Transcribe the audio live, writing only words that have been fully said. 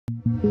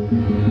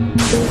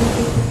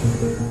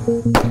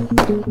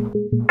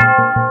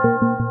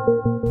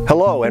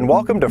Hello and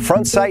welcome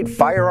to Sight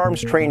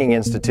Firearms Training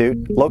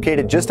Institute,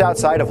 located just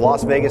outside of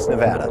Las Vegas,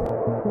 Nevada.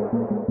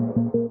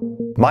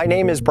 My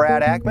name is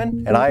Brad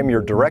Ackman and I am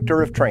your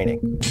Director of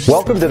Training.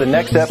 Welcome to the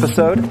next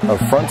episode of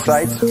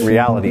Sight's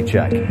Reality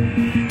Check.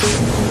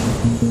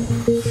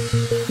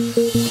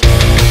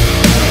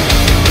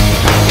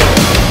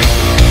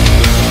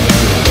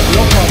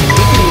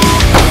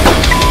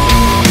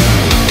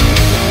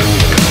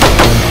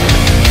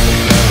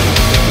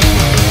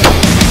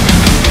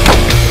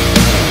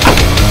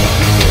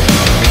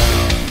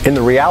 In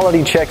the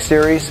Reality Check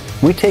series,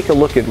 we take a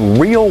look at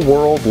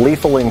real-world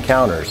lethal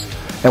encounters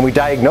and we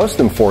diagnose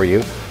them for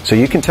you so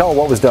you can tell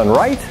what was done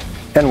right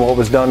and what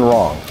was done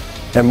wrong.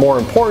 And more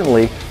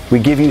importantly, we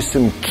give you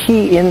some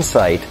key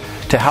insight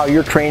to how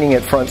your training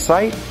at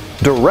Sight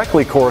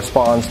directly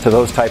corresponds to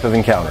those type of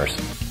encounters.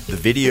 The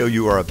video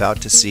you are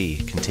about to see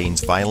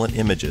contains violent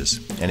images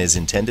and is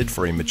intended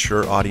for a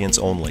mature audience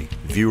only.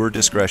 Viewer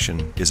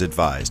discretion is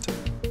advised.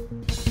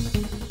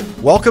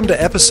 Welcome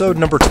to episode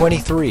number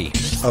 23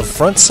 of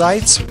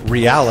Sight's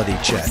Reality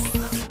Check.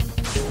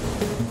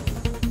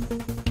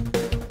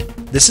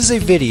 This is a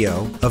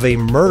video of a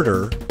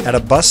murder at a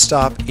bus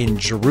stop in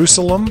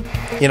Jerusalem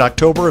in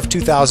October of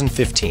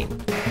 2015.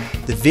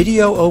 The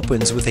video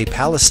opens with a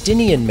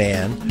Palestinian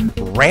man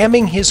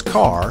ramming his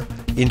car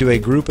into a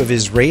group of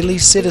Israeli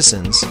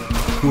citizens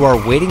who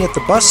are waiting at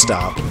the bus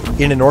stop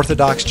in an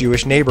Orthodox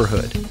Jewish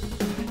neighborhood.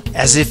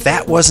 As if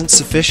that wasn't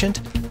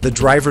sufficient, the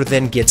driver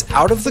then gets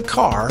out of the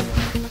car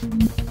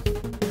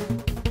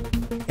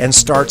and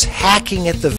starts hacking at the